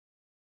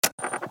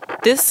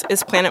This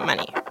is Planet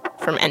Money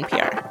from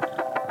NPR.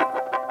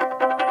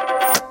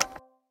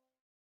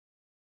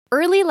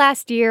 Early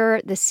last year,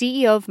 the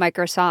CEO of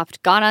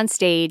Microsoft got on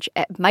stage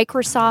at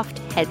Microsoft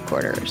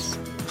headquarters.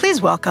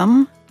 Please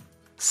welcome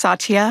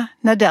Satya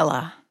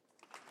Nadella.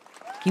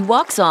 He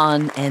walks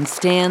on and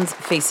stands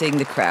facing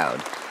the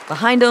crowd.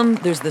 Behind him,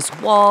 there's this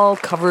wall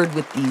covered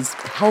with these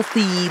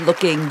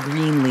healthy-looking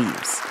green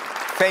leaves.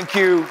 Thank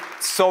you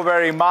so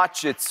very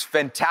much. It's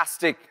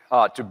fantastic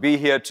to be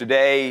here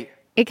today.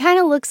 It kind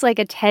of looks like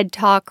a TED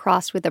Talk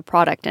crossed with a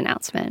product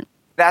announcement.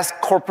 As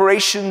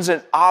corporations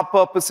and our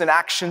purpose and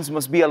actions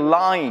must be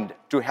aligned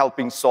to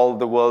helping solve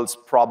the world's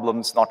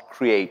problems, not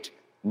create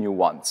new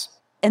ones.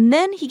 And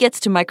then he gets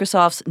to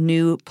Microsoft's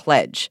new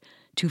pledge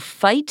to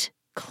fight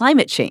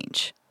climate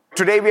change.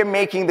 Today we are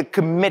making the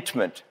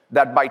commitment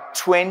that by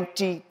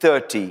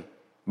 2030,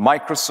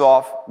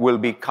 Microsoft will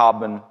be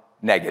carbon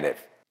negative.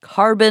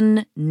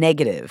 Carbon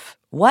negative.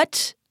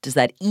 What does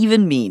that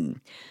even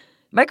mean?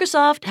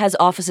 Microsoft has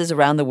offices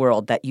around the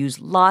world that use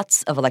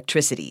lots of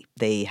electricity.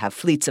 They have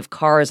fleets of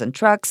cars and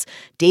trucks,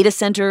 data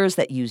centers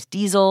that use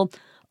diesel.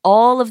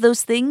 All of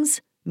those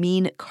things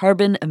mean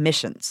carbon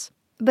emissions.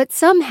 But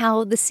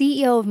somehow the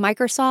CEO of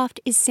Microsoft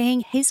is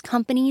saying his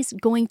company's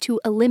going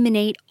to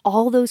eliminate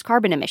all those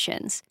carbon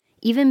emissions.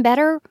 Even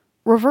better,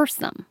 reverse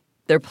them.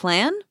 Their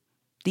plan?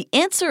 The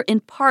answer, in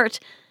part,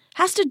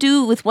 has to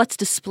do with what's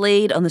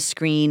displayed on the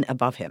screen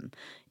above him.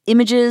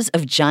 Images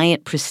of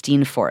giant,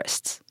 pristine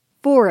forests.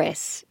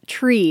 Forests,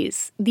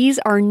 trees, these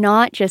are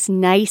not just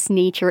nice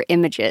nature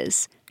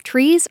images.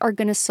 Trees are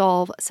going to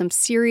solve some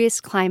serious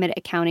climate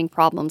accounting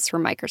problems for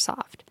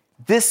Microsoft.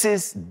 This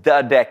is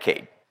the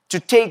decade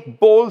to take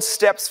bold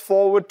steps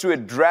forward to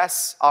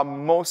address our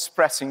most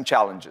pressing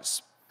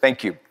challenges.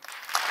 Thank you.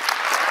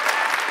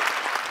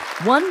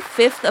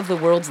 1/5 of the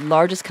world's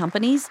largest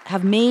companies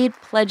have made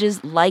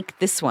pledges like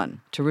this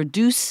one to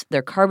reduce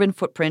their carbon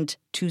footprint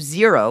to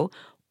zero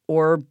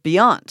or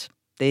beyond.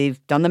 They've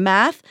done the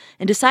math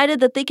and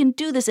decided that they can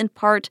do this in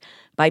part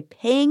by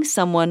paying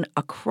someone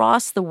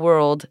across the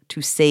world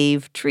to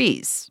save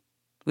trees.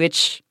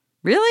 Which,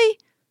 really?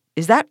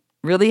 Is that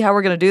really how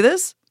we're going to do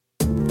this?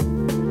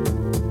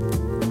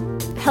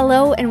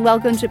 Hello and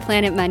welcome to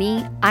Planet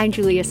Money. I'm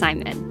Julia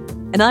Simon.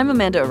 And I'm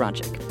Amanda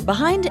Aronczyk.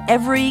 Behind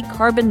every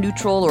carbon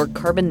neutral or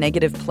carbon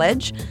negative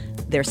pledge,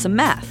 there's some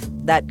math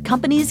that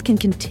companies can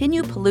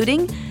continue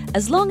polluting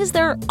as long as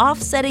they're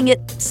offsetting it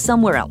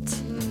somewhere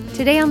else.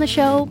 Today on the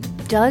show,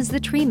 does the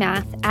tree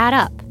math add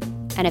up?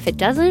 And if it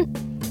doesn't,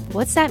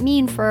 what's that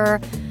mean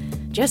for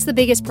just the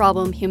biggest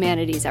problem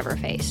humanity's ever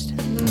faced?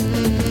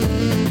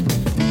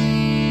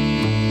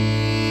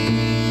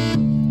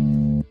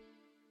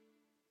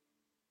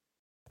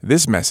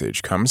 This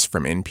message comes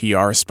from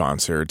NPR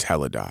sponsor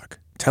Teladoc.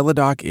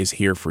 Teladoc is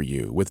here for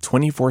you with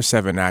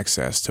 24/7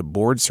 access to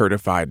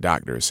board-certified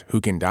doctors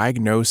who can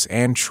diagnose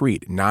and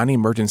treat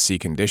non-emergency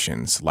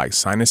conditions like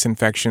sinus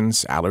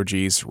infections,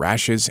 allergies,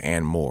 rashes,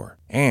 and more.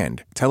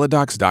 And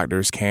Teladoc's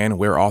doctors can,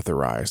 where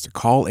authorized,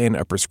 call in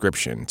a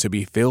prescription to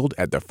be filled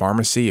at the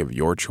pharmacy of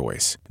your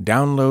choice.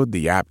 Download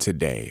the app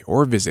today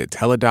or visit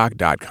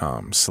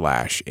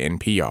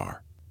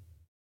teladoc.com/NPR.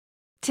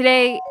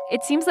 Today,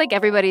 it seems like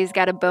everybody's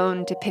got a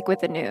bone to pick with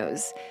the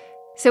news.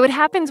 So it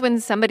happens when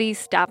somebody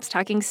stops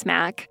talking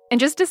smack and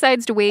just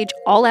decides to wage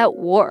all-out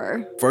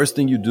war. First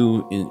thing you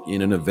do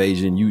in an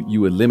invasion,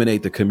 you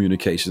eliminate the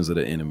communications of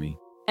the enemy.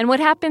 And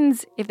what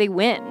happens if they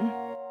win?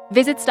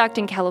 Visit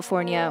Stockton,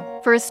 California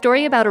for a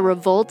story about a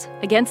revolt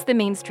against the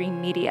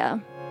mainstream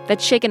media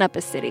that's shaken up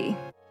a city.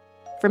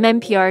 From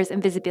NPR's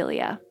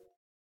Invisibilia.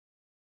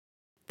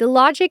 The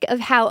logic of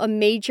how a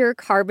major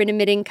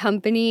carbon-emitting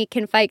company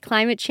can fight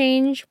climate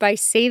change by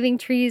saving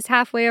trees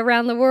halfway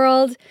around the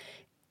world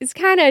is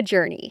kind of a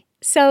journey.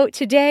 So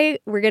today,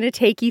 we're going to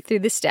take you through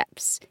the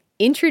steps,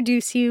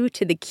 introduce you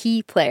to the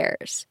key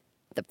players,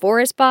 the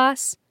forest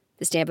boss,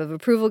 the stamp of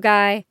approval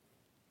guy,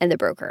 and the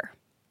broker.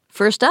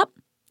 First up,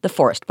 the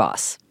forest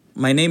boss.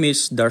 My name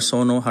is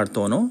Darsono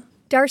Hartono.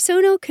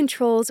 Darsono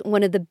controls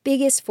one of the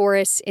biggest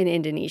forests in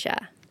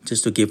Indonesia.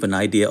 Just to give an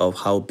idea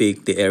of how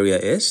big the area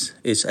is,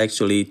 it's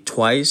actually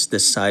twice the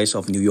size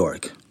of New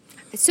York.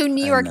 So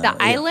New York, the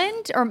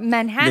island, or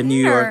Manhattan?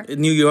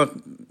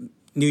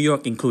 New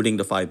York, including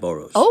the 5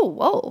 boroughs. Oh,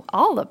 whoa,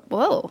 all the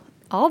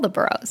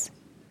boroughs.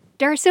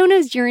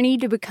 Darsono's journey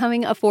to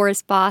becoming a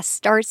forest boss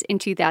starts in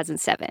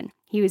 2007.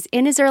 He was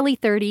in his early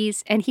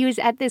 30s, and he was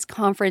at this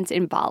conference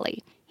in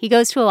Bali. He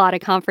goes to a lot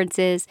of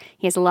conferences.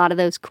 He has a lot of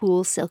those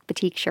cool silk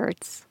batik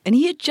shirts. And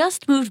he had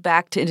just moved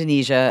back to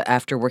Indonesia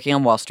after working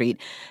on Wall Street,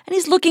 and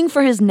he's looking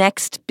for his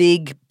next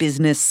big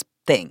business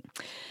thing,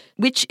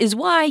 which is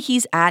why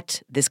he's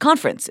at this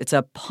conference. It's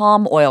a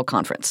palm oil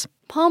conference.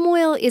 Palm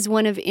oil is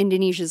one of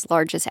Indonesia's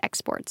largest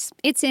exports.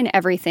 It's in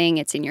everything.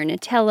 It's in your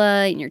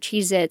Nutella, in your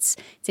Cheez-Its,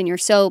 it's in your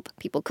soap.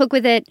 People cook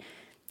with it.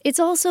 It's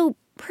also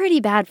pretty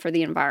bad for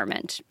the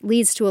environment.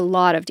 Leads to a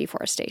lot of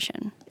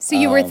deforestation. So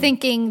you were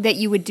thinking that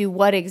you would do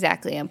what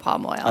exactly in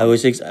palm oil? I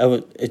was it's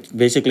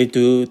basically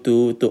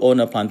to own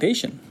a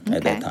plantation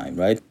at that time,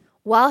 right?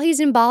 While he's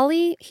in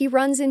Bali, he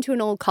runs into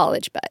an old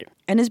college bud.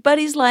 And his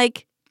buddy's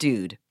like,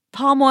 dude,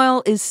 palm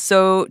oil is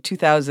so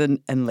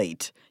 2000 and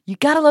late. You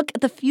got to look at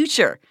the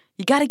future.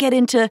 You got to get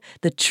into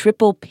the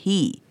triple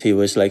P. He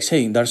was like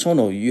saying,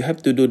 Darsono, you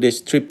have to do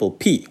this triple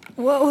P.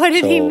 What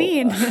did he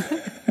mean?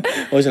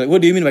 I was like,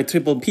 what do you mean by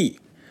triple P?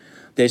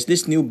 There's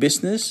this new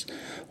business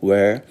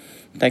where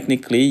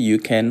technically you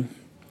can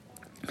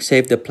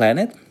save the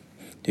planet,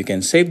 you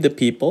can save the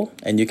people,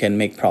 and you can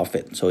make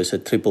profit. So it's a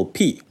triple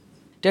P.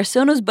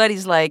 Darsono's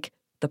buddy's like,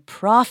 the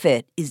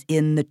profit is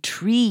in the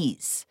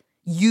trees.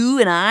 You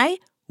and I,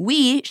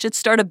 we should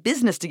start a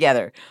business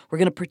together. We're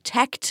going to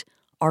protect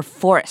our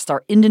forests,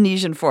 our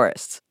Indonesian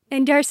forests.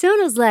 And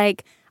Darsono's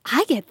like,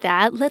 I get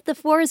that. Let the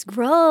forest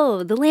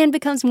grow. The land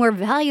becomes more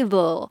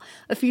valuable.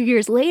 A few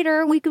years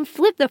later, we can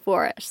flip the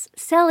forest,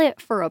 sell it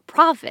for a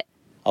profit.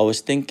 I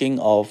was thinking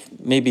of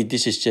maybe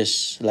this is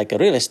just like a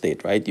real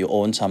estate, right? You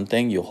own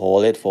something, you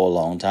hold it for a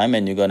long time,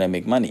 and you're going to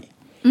make money.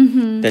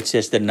 Mm-hmm. That's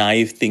just the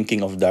naive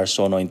thinking of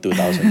Darsono in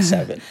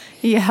 2007.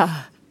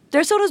 Yeah.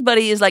 Darsono's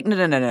buddy is like,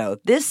 no.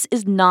 This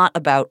is not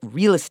about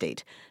real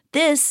estate.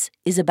 This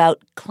is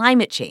about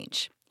climate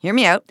change. Hear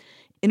me out.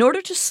 In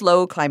order to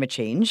slow climate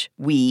change,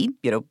 we,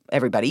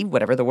 everybody,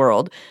 whatever the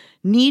world,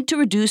 need to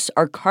reduce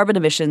our carbon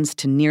emissions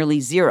to nearly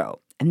zero.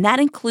 And that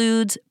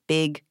includes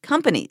big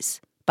companies.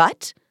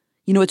 But,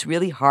 it's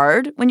really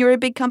hard when you're a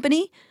big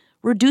company?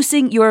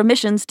 Reducing your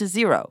emissions to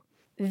zero.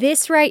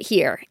 This right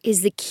here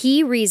is the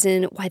key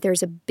reason why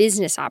there's a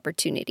business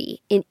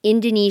opportunity in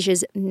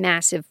Indonesia's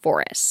massive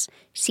forests.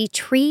 See,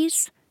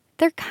 trees,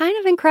 they're kind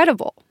of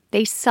incredible.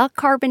 They suck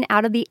carbon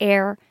out of the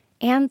air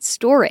and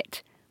store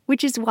it,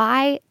 which is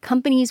why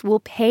companies will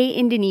pay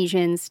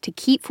Indonesians to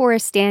keep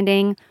forests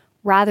standing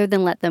rather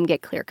than let them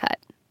get clear-cut.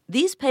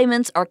 These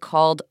payments are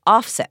called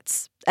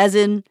offsets, as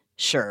in,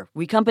 sure,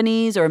 we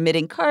companies are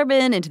emitting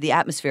carbon into the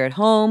atmosphere at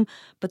home,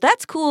 but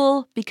that's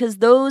cool because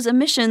those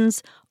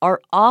emissions are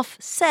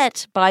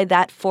offset by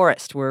that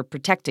forest we're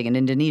protecting in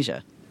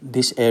Indonesia.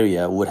 This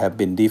area would have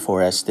been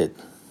deforested.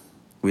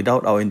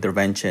 Without our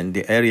intervention,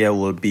 the area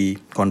will be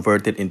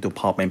converted into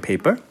pulp and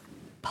paper.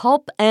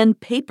 Pulp and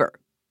paper.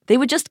 They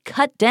would just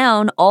cut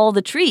down all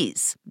the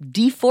trees,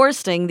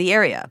 deforesting the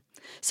area.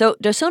 So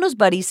Darsono's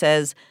buddy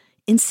says,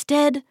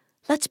 instead,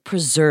 let's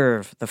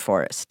preserve the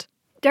forest.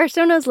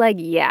 Darsono's like,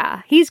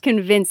 yeah, he's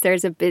convinced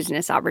there's a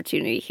business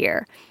opportunity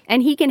here,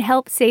 and he can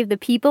help save the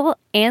people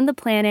and the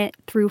planet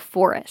through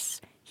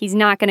forests. He's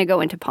not going to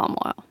go into palm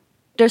oil.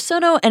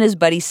 Darsono and his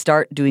buddies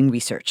start doing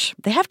research.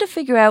 They have to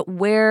figure out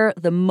where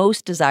the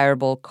most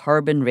desirable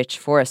carbon-rich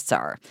forests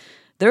are.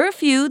 There are a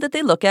few that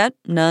they look at.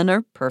 None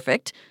are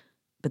perfect.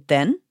 But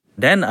then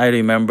I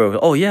remember,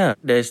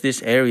 there's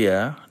this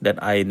area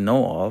that I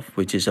know of,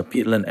 which is a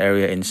peatland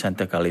area in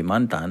Santa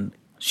Kalimantan.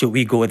 Should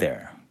we go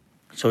there?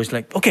 So it's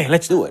like, okay,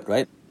 let's do it,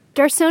 right?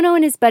 Darsono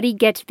and his buddy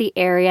get to the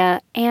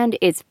area, and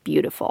it's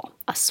beautiful.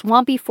 A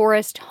swampy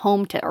forest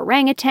home to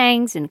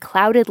orangutans and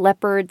clouded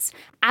leopards,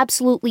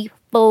 absolutely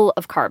full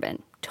of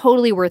carbon,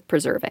 totally worth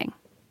preserving.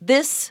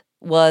 This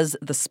was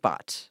the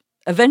spot.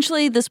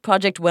 Eventually, this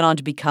project went on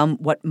to become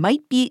what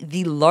might be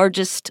the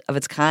largest of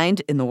its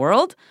kind in the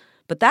world.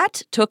 But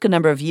that took a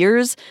number of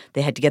years.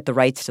 They had to get the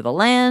rights to the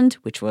land,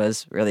 which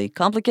was really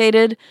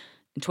complicated.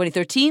 In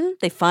 2013,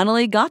 they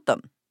finally got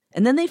them.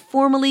 And then they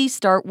formally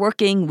start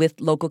working with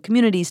local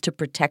communities to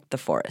protect the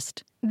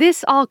forest.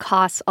 This all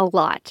costs a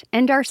lot,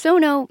 and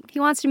Darsono, he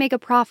wants to make a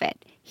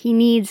profit. He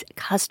needs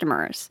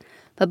customers.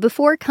 But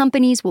before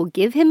companies will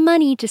give him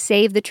money to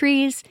save the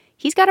trees,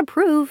 he's got to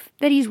prove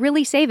that he's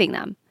really saving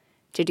them.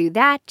 To do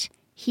that,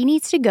 he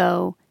needs to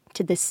go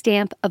to the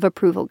stamp of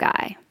approval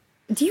guy.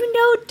 Do you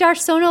know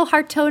Darsono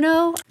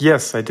Hartono?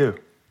 Yes, I do.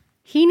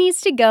 He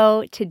needs to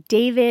go to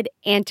David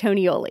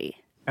Antonioli.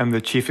 I'm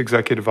the Chief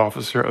Executive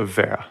Officer of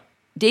Verra.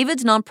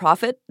 David's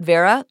nonprofit,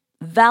 Verra,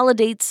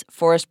 validates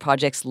forest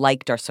projects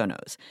like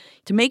Darsono's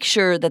to make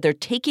sure that they're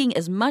taking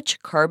as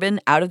much carbon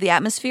out of the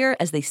atmosphere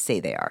as they say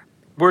they are.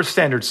 We're a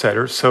standard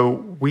setter, so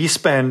we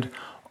spend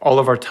all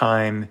of our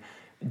time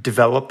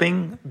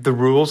developing the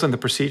rules and the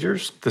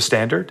procedures, the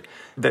standard,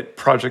 that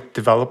project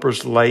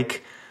developers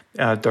like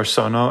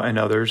Darsono and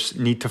others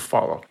need to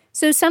follow.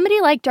 So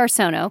somebody like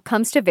Darsono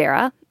comes to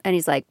Verra and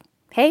he's like,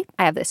 hey,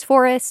 I have this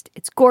forest.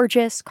 It's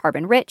gorgeous,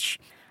 carbon rich.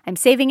 I'm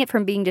saving it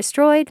from being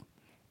destroyed,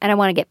 and I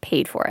want to get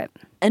paid for it.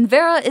 And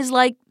Verra is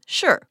like,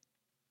 sure,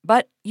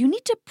 but you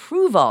need to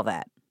prove all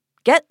that.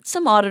 Get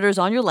some auditors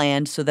on your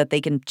land so that they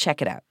can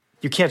check it out.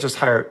 You can't just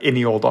hire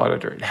any old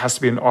auditor. It has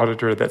to be an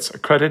auditor that's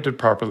accredited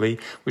properly,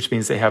 which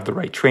means they have the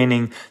right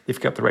training, they've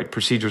got the right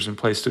procedures in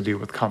place to deal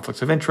with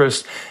conflicts of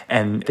interest,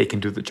 and they can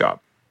do the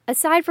job.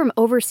 Aside from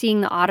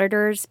overseeing the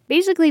auditors,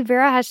 basically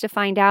Verra has to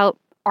find out,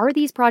 are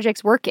these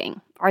projects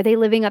working? Are they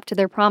living up to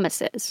their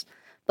promises?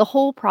 The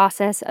whole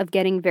process of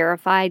getting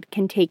verified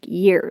can take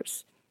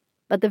years.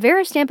 But the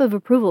Verra stamp of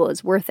approval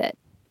is worth it.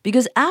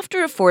 Because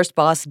after a forest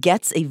boss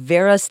gets a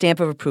Verra stamp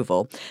of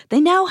approval,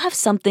 they now have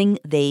something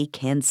they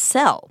can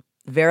sell.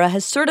 Verra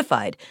has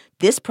certified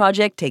this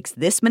project takes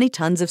this many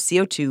tons of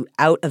CO2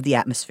 out of the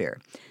atmosphere.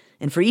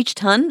 And for each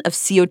ton of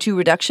CO2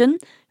 reduction,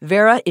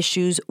 Verra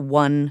issues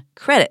 1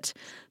 credit.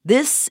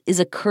 This is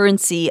a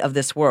currency of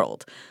this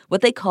world,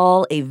 what they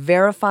call a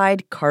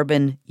verified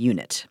carbon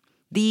unit.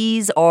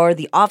 These are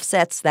the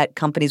offsets that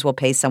companies will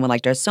pay someone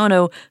like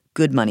Darsono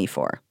good money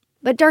for.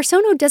 But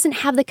Darsono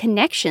doesn't have the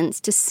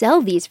connections to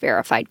sell these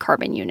verified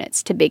carbon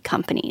units to big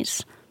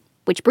companies.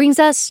 Which brings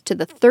us to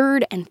the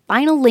third and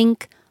final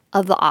link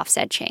of the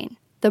offset chain,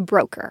 the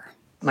broker.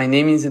 My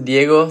name is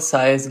Diego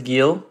Saez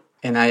Gil,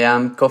 and I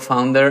am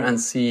co-founder and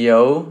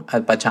CEO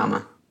at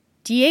Pachama.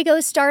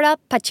 Diego's startup,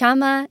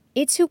 Pachama,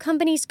 it's who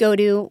companies go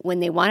to when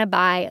they want to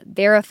buy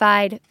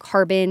verified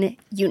carbon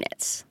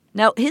units.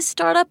 Now, his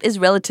startup is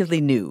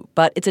relatively new,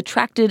 but it's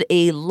attracted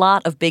a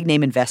lot of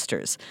big-name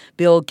investors.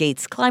 Bill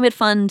Gates' Climate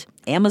Fund,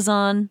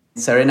 Amazon.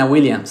 Serena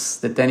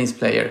Williams, the tennis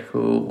player,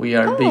 who we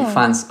are big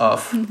fans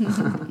of.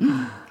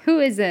 Who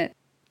is it?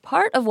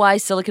 Part of why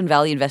Silicon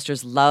Valley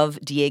investors love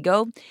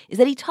Diego is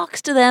that he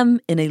talks to them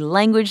in a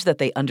language that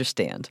they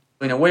understand.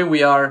 In a way,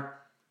 we are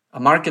a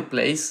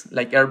marketplace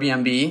like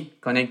Airbnb,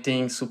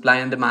 connecting supply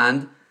and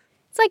demand.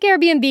 It's like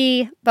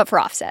Airbnb, but for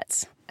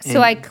offsets.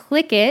 So I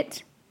click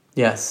it.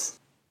 Yes.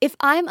 If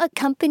I'm a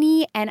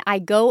company and I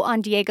go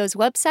on Diego's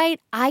website,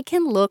 I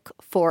can look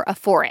for a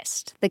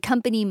forest. The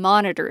company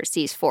monitors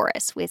these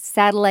forests with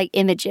satellite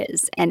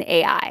images and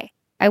AI.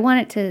 I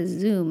want it to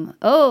zoom.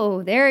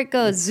 Oh, there it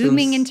goes,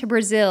 zooming into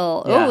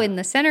Brazil. Yeah. Oh, in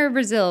the center of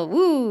Brazil.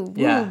 Woo,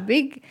 yeah.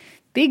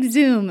 Big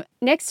zoom.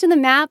 Next to the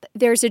map,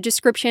 there's a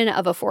description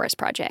of a forest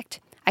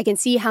project. I can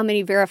see how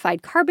many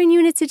verified carbon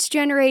units it's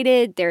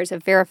generated. There's a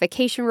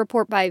verification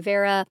report by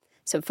Verra,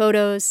 some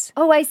photos.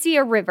 Oh, I see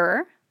a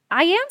river.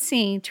 I am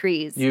seeing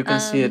trees. You can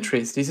see the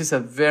trees. This is a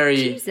very...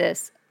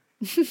 Jesus.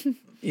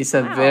 It's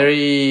a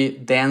very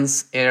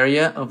dense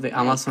area of the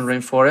Amazon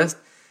rainforest.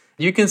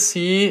 You can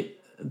see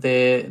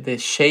the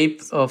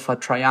shape of a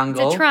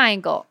triangle. It's a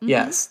triangle. Mm-hmm.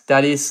 Yes,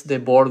 that is the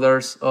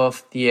borders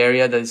of the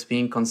area that is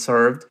being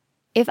conserved.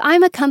 If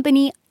I'm a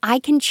company, I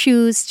can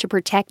choose to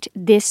protect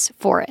this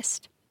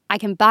forest. I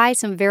can buy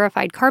some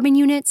verified carbon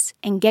units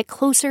and get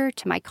closer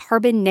to my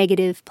carbon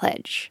negative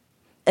pledge.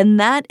 And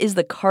that is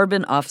the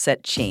carbon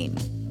offset chain.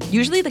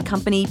 Usually the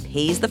company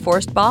pays the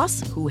forest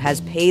boss, who has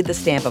paid the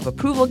stamp of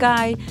approval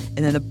guy,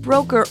 and then the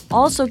broker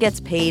also gets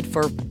paid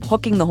for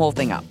hooking the whole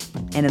thing up.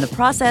 And in the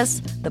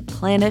process, the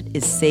planet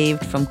is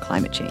saved from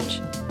climate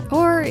change.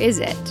 Or is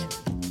it?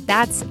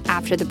 That's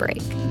after the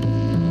break.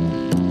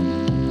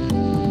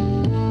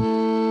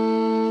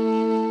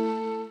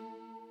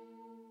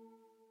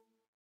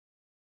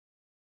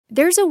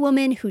 There's a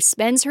woman who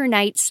spends her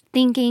nights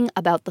thinking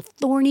about the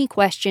thorny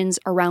questions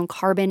around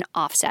carbon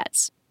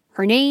offsets.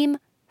 Her name,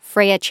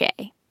 Freya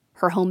Che.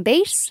 Her home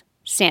base,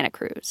 Santa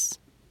Cruz.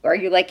 Are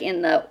you like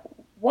in the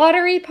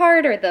watery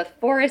part or the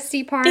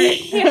foresty part?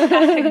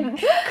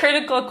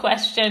 Critical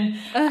question.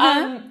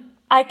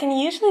 I can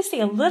usually see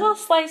a little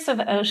slice of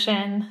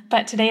ocean,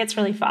 but today it's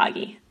really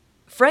foggy.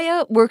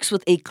 Freya works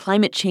with a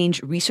climate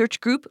change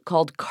research group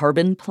called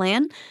Carbon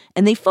Plan,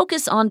 and they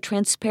focus on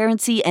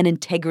transparency and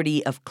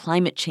integrity of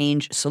climate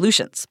change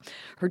solutions.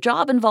 Her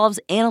job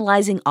involves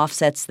analyzing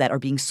offsets that are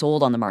being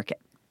sold on the market.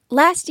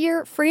 Last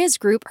year, Freya's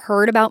group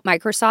heard about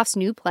Microsoft's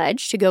new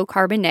pledge to go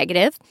carbon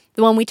negative,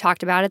 the one we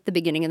talked about at the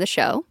beginning of the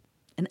show.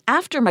 And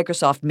after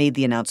Microsoft made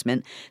the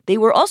announcement, they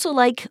were also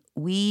like,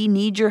 we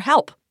need your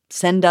help.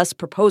 Send us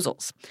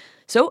proposals.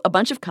 So a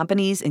bunch of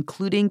companies,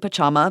 including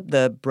Pachama,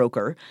 the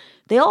broker,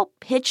 they all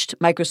pitched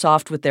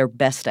Microsoft with their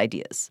best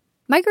ideas.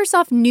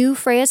 Microsoft knew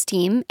Freya's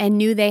team and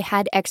knew they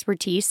had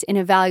expertise in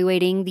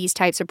evaluating these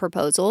types of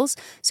proposals.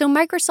 So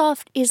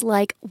Microsoft is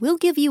like, we'll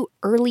give you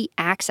early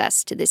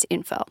access to this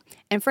info.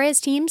 And Freya's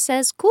team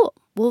says, cool,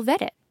 we'll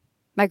vet it.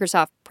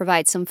 Microsoft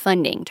provides some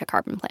funding to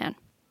Carbon Plan.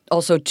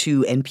 Also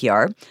to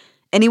NPR.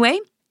 Anyway,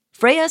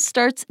 Freya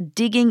starts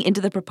digging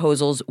into the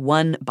proposals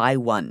one by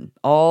one,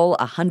 all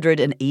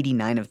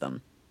 189 of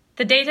them.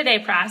 The day-to-day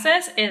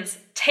process is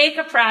take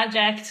a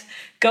project,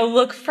 go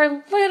look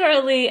for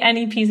literally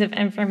any piece of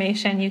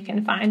information you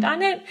can find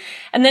on it,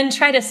 and then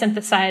try to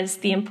synthesize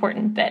the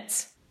important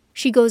bits.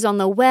 She goes on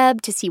the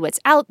web to see what's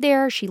out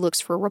there. She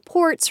looks for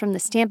reports from the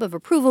stamp of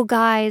approval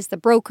guys, the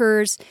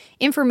brokers,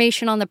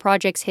 information on the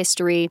project's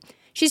history.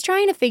 She's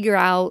trying to figure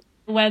out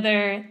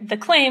whether the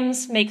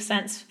claims make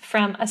sense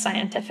from a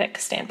scientific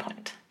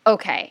standpoint.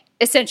 Okay,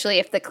 essentially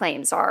if the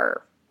claims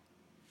are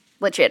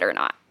legit or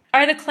not.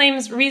 Are the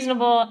claims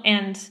reasonable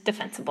and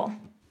defensible?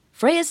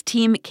 Freya's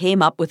team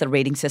came up with a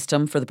rating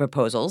system for the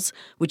proposals,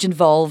 which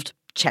involved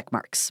check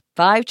marks.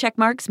 5 check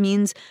marks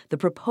means the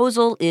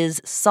proposal is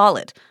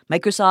solid.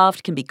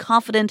 Microsoft can be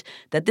confident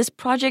that this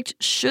project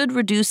should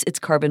reduce its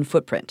carbon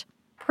footprint.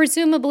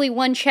 Presumably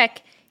 1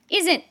 check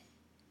isn't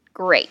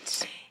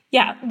great.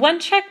 Yeah, 1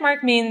 check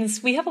mark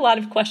means we have a lot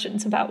of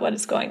questions about what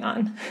is going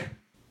on.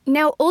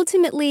 Now,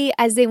 ultimately,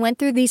 as they went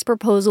through these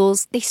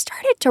proposals, they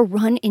started to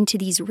run into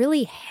these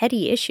really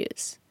heady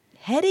issues.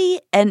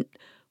 Heady and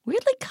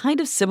weirdly kind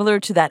of similar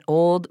to that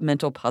old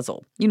mental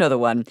puzzle. You know the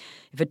one.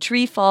 If a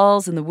tree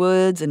falls in the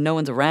woods and no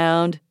one's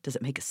around, does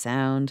it make a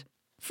sound?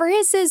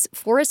 Faria says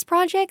forest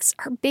projects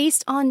are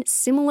based on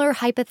similar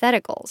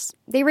hypotheticals.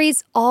 They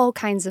raise all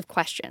kinds of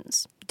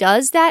questions.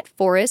 Does that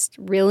forest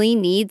really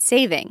need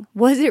saving?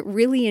 Was it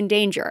really in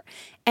danger?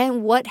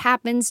 And what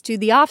happens to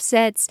the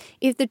offsets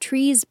if the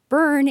trees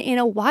burn in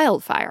a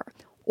wildfire?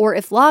 Or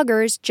if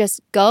loggers just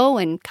go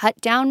and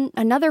cut down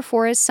another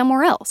forest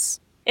somewhere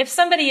else? If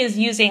somebody is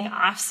using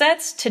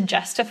offsets to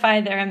justify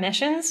their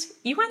emissions,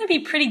 you want to be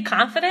pretty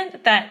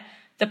confident that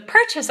the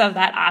purchase of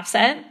that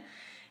offset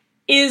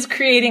is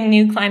creating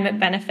new climate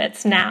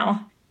benefits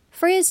now.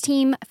 Faria's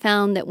team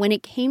found that when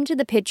it came to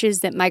the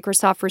pitches that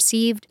Microsoft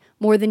received,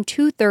 more than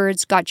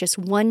 2/3 got just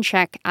one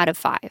check out of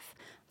 5.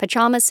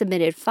 Pachama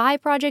submitted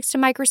 5 projects to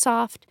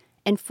Microsoft,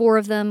 and 4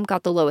 of them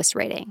got the lowest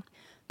rating.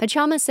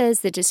 Pachama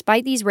says that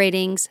despite these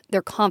ratings,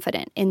 they're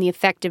confident in the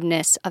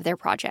effectiveness of their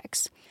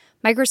projects.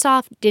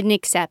 Microsoft didn't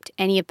accept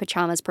any of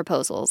Pachama's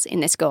proposals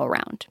in this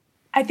go-around.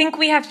 I think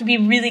we have to be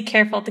really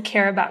careful to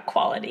care about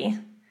quality.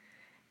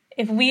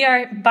 If we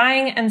are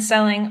buying and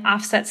selling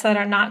offsets that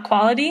are not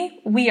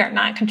quality, we are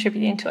not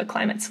contributing to a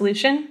climate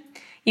solution,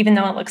 even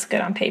though it looks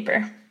good on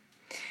paper.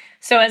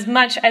 So as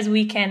much as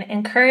we can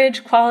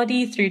encourage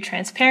quality through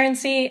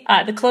transparency,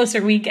 the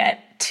closer we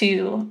get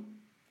to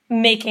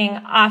making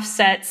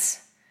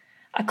offsets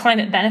a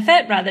climate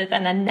benefit rather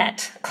than a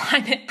net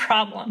climate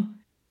problem.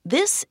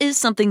 This is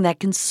something that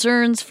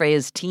concerns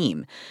Freya's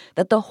team,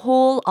 that the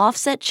whole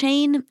offset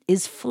chain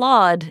is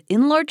flawed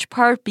in large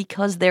part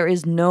because there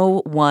is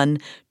no one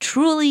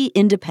truly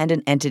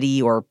independent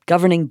entity or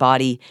governing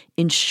body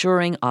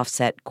ensuring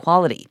offset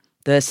quality.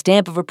 The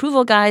stamp of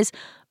approval guys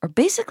are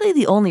basically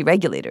the only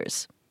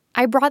regulators.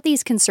 I brought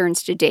these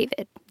concerns to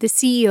David, the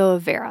CEO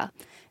of Verra.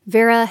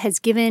 Verra has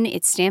given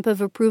its stamp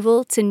of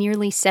approval to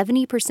nearly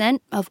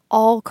 70% of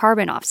all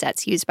carbon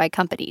offsets used by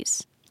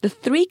companies. The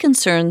 3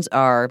 concerns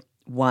are: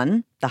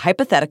 1, the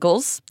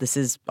hypotheticals. This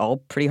is all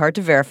pretty hard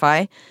to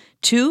verify.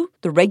 2,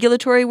 the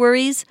regulatory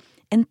worries.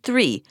 And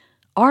 3,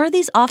 are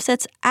these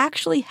offsets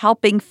actually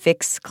helping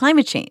fix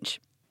climate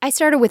change? I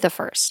started with the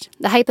first,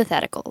 the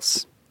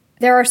hypotheticals.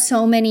 There are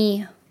so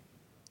many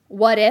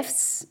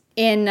what-ifs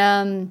in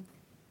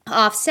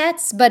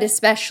offsets, but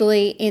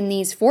especially in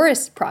these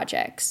forest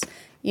projects.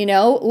 You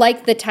know,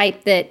 like the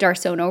type that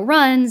Darsono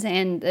runs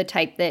and the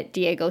type that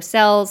Diego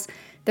sells.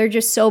 There are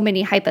just so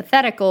many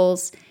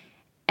hypotheticals.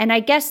 And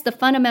I guess the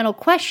fundamental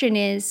question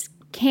is,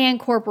 can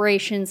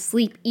corporations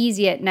sleep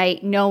easy at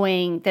night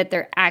knowing that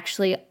they're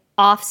actually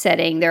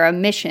offsetting their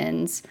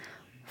emissions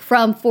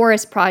from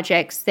forest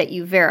projects that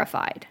you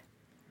verified?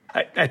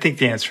 I think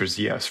the answer is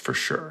yes, for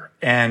sure.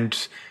 And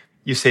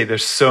you say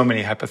there's so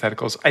many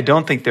hypotheticals. I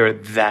don't think there are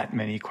that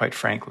many, quite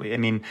frankly. I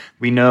mean,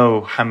 we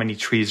know how many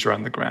trees are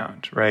on the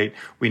ground, right?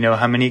 We know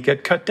how many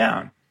get cut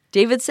down.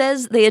 David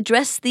says they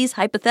address these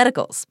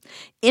hypotheticals,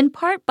 in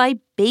part by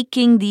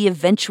baking the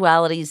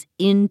eventualities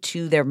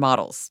into their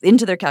models,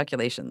 into their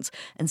calculations,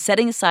 and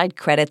setting aside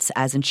credits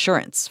as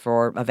insurance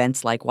for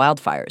events like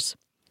wildfires.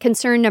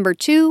 Concern number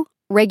 2,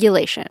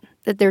 regulation,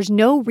 that there's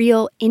no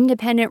real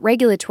independent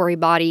regulatory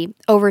body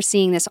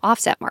overseeing this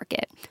offset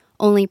market,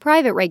 only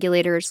private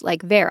regulators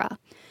like Verra.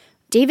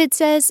 David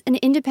says an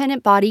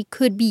independent body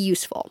could be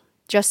useful,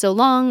 just so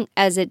long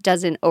as it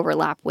doesn't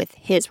overlap with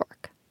his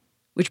work.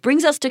 Which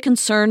brings us to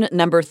concern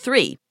number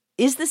 3.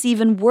 Is this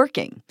even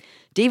working?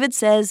 David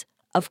says,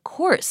 of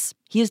course,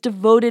 he has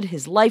devoted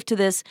his life to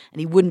this,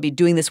 and he wouldn't be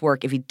doing this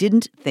work if he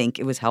didn't think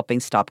it was helping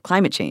stop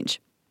climate change.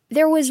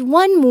 There was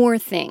one more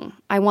thing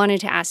I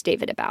wanted to ask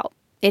David about.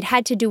 It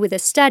had to do with a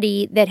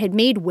study that had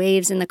made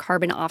waves in the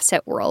carbon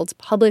offset world,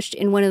 published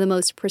in one of the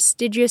most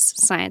prestigious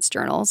science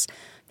journals.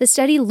 The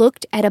study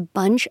looked at a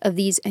bunch of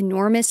these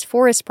enormous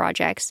forest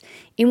projects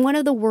in one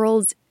of the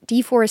world's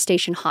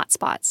deforestation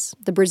hotspots,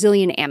 the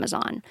Brazilian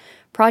Amazon.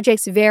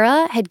 Projects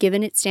Verra had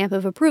given its stamp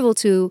of approval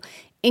to,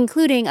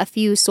 including a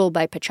few sold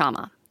by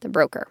Pachama, the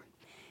broker.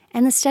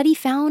 And the study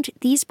found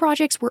these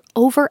projects were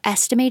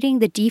overestimating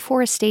the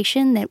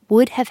deforestation that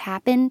would have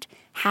happened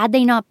had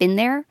they not been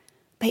there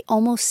by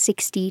almost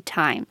 60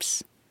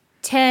 times.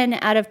 10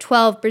 out of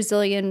 12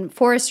 Brazilian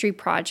forestry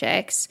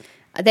projects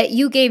that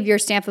you gave your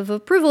stamp of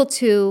approval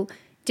to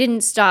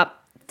didn't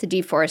stop the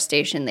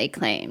deforestation they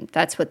claimed.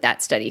 That's what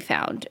that study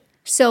found.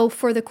 So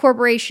for the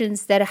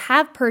corporations that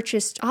have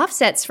purchased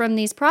offsets from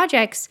these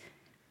projects,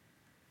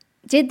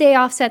 did they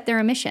offset their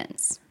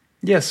emissions?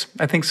 Yes,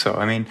 I think so.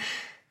 I mean,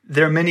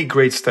 there are many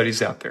great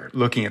studies out there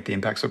looking at the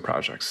impacts of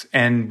projects,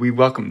 and we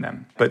welcome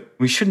them. But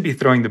we shouldn't be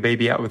throwing the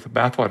baby out with the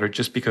bathwater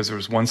just because there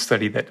was one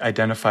study that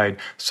identified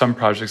some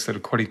projects that,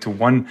 according to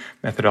one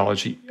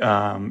methodology,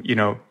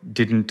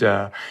 didn't,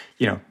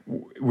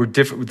 were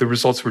different. The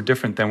results were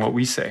different than what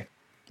we say.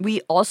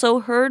 We also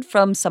heard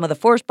from some of the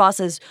forest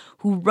bosses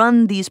who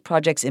run these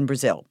projects in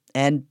Brazil,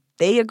 and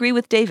they agree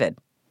with David.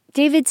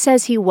 David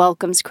says he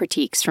welcomes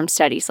critiques from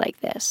studies like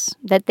this,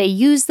 that they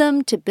use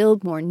them to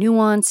build more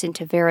nuance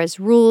into Verra's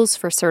rules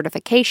for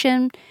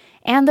certification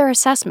and their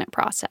assessment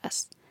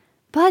process.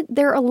 But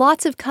there are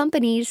lots of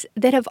companies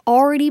that have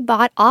already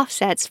bought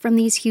offsets from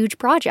these huge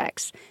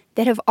projects,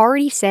 that have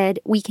already said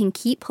we can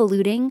keep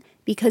polluting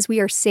because we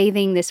are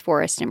saving this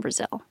forest in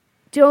Brazil.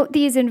 Don't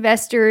these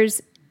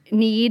investors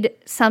need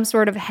some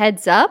sort of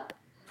heads up?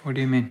 What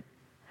do you mean?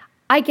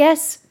 I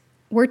guess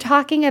we're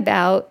talking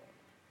about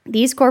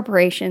these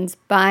corporations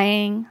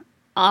buying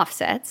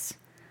offsets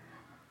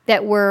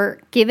that were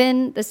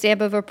given the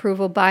stamp of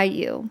approval by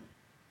you.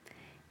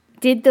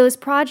 Did those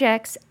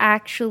projects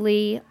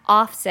actually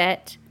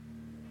offset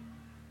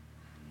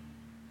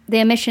the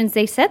emissions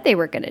they said they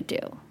were going to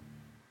do?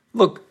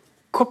 Look,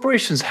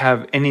 corporations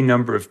have any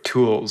number of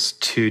tools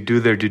to do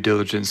their due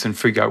diligence and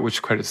figure out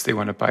which credits they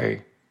want to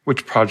buy,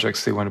 which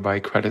projects they want to buy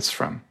credits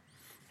from.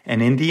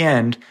 And in the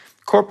end,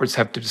 corporates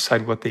have to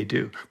decide what they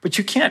do. But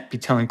you can't be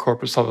telling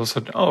corporates all of a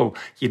sudden, oh,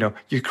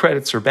 your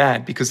credits are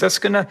bad, because that's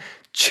going to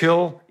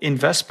chill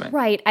investment.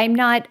 Right. I'm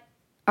not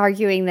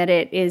arguing that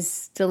it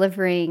is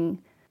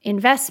delivering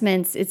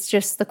investments. It's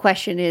just the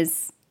question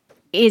is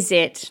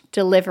it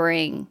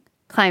delivering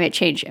climate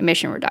change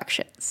emission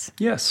reductions?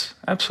 Yes,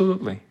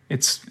 absolutely.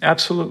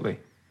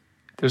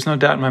 There's no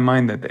doubt in my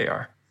mind that they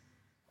are.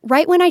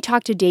 Right when I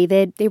talked to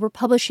David, they were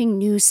publishing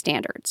new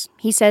standards.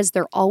 He says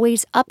they're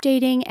always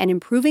updating and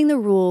improving the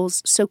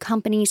rules so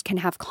companies can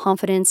have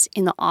confidence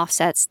in the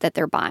offsets that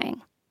they're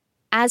buying.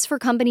 As for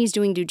companies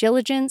doing due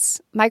diligence,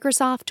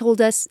 Microsoft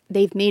told us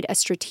they've made a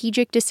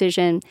strategic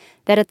decision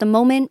that at the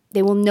moment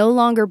they will no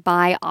longer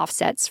buy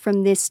offsets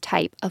from this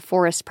type of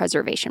forest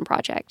preservation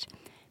project.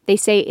 They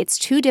say it's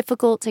too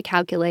difficult to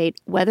calculate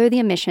whether the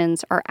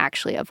emissions are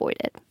actually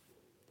avoided.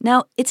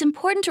 Now, it's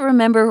important to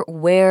remember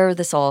where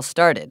this all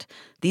started,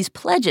 these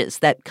pledges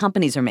that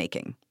companies are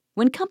making.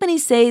 When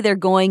companies say they're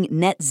going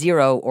net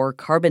zero or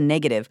carbon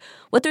negative,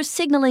 what they're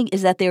signaling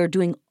is that they are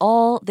doing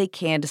all they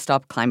can to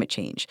stop climate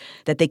change,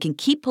 that they can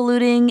keep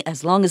polluting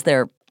as long as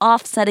they're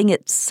offsetting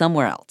it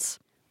somewhere else.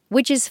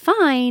 Which is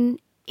fine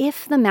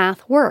if the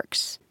math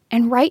works.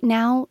 And right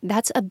now,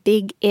 that's a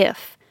big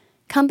if.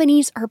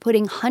 Companies are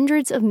putting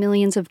hundreds of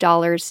millions of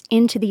dollars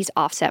into these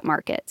offset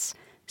markets.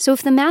 So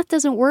if the math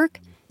doesn't work,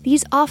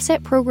 these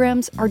offset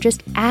programs are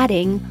just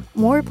adding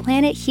more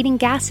planet-heating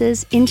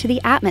gases into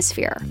the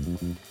atmosphere,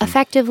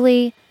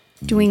 effectively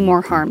doing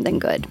more harm than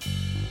good.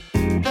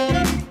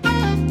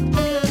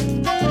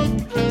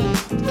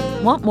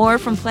 Want more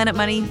from Planet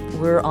Money?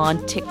 We're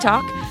on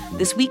TikTok.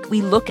 This week,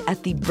 we look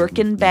at the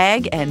Birkin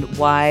bag and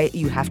why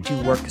you have to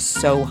work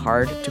so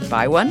hard to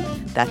buy one.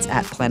 That's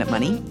at Planet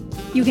Money.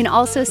 You can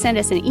also send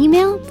us an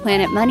email,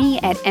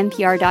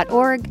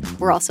 planetmoney@npr.org.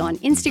 We're also on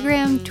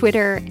Instagram,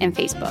 Twitter, and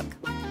Facebook.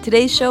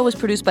 Today's show was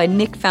produced by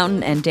Nick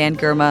Fountain and Dan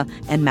Girma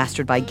and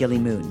mastered by Gilly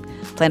Moon.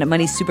 Planet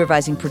Money's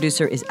supervising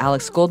producer is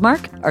Alex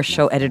Goldmark. Our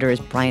show editor is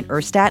Bryant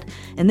Erstat.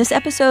 And this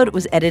episode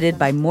was edited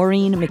by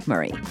Maureen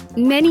McMurray.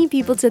 Many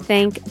people to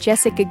thank: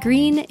 Jessica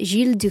Green,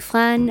 Gilles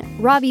Dufresne,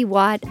 Robbie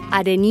Watt,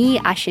 Adeni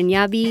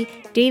Ashenyabi,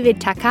 David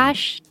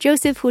Takash,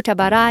 Joseph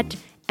Hutabarat,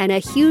 and a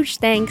huge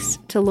thanks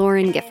to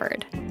Lauren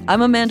Gifford.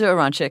 I'm Amanda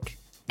Aronchik.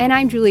 And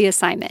I'm Julia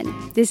Simon.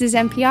 This is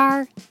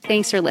NPR.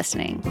 Thanks for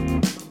listening.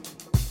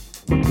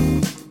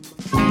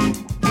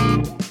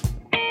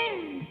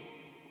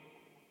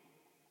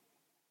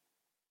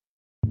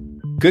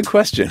 Good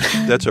question.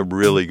 That's a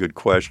really good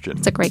question.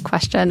 It's a great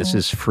question. This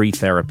is free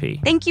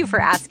therapy. Thank you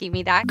for asking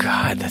me that.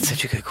 God, that's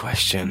such a good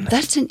question.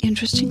 That's an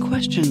interesting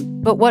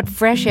question. But what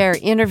Fresh Air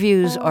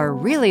interviews are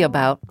really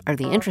about are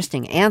the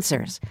interesting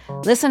answers.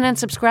 Listen and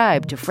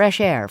subscribe to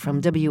Fresh Air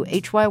from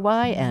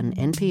WHYY and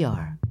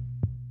NPR.